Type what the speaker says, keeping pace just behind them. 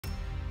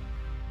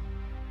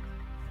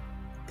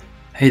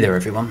Hey there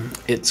everyone,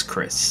 it's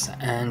Chris,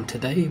 and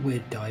today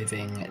we're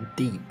diving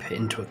deep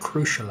into a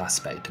crucial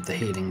aspect of the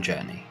healing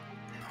journey,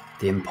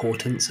 the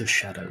importance of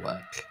shadow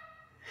work.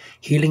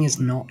 Healing is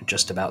not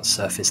just about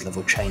surface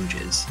level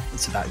changes,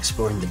 it's about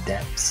exploring the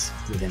depths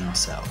within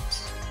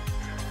ourselves.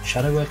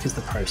 Shadow work is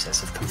the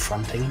process of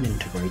confronting and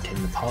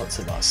integrating the parts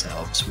of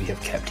ourselves we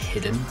have kept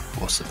hidden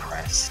or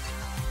suppressed.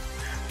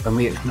 When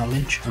we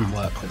acknowledge and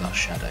work with our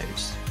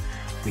shadows,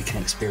 we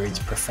can experience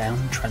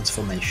profound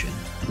transformation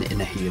and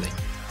inner healing.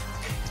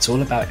 It's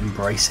all about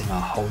embracing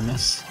our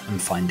wholeness and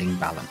finding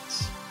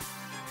balance.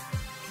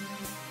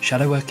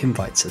 Shadow work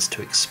invites us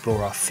to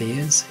explore our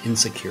fears,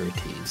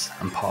 insecurities,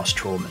 and past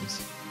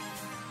traumas.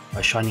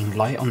 By shining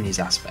light on these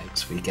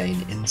aspects, we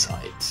gain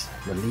insights,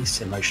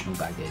 release emotional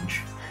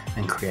baggage,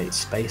 and create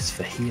space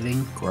for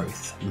healing,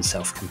 growth, and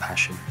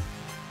self-compassion.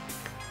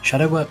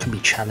 Shadow work can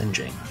be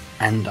challenging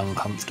and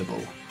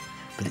uncomfortable,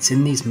 but it's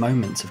in these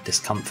moments of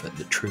discomfort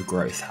that true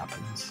growth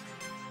happens.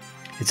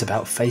 It's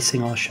about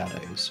facing our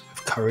shadows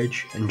with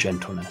courage and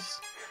gentleness,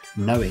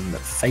 knowing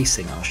that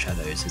facing our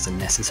shadows is a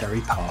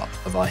necessary part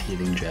of our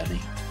healing journey.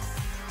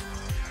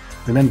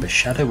 Remember,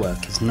 shadow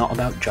work is not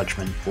about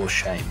judgment or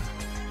shame.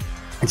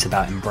 It's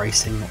about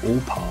embracing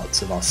all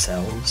parts of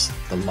ourselves,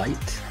 the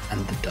light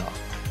and the dark.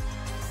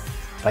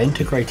 By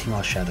integrating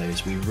our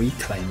shadows, we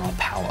reclaim our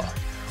power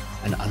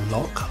and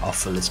unlock our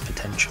fullest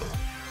potential.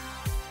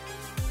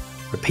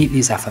 Repeat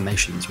these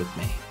affirmations with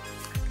me.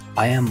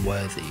 I am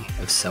worthy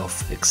of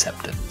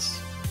self-acceptance.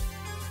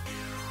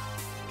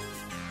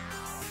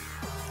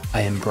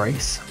 I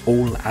embrace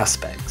all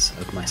aspects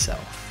of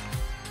myself.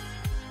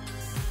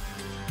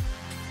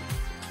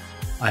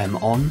 I am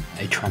on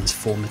a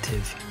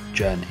transformative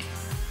journey.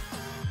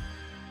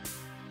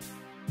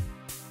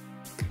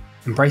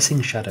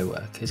 Embracing shadow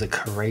work is a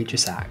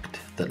courageous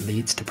act that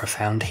leads to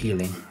profound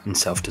healing and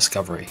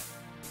self-discovery.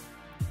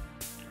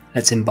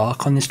 Let's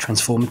embark on this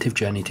transformative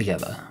journey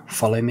together.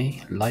 Follow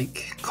me,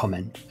 like,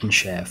 comment, and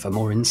share for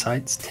more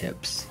insights,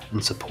 tips,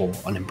 and support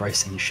on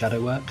embracing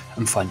shadow work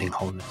and finding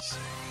wholeness.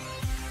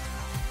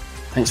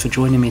 Thanks for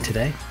joining me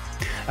today,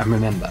 and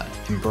remember,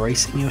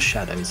 embracing your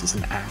shadows is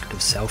an act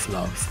of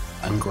self-love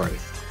and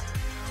growth.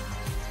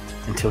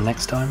 Until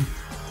next time,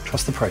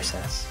 trust the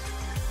process,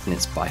 and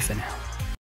it's bye for now.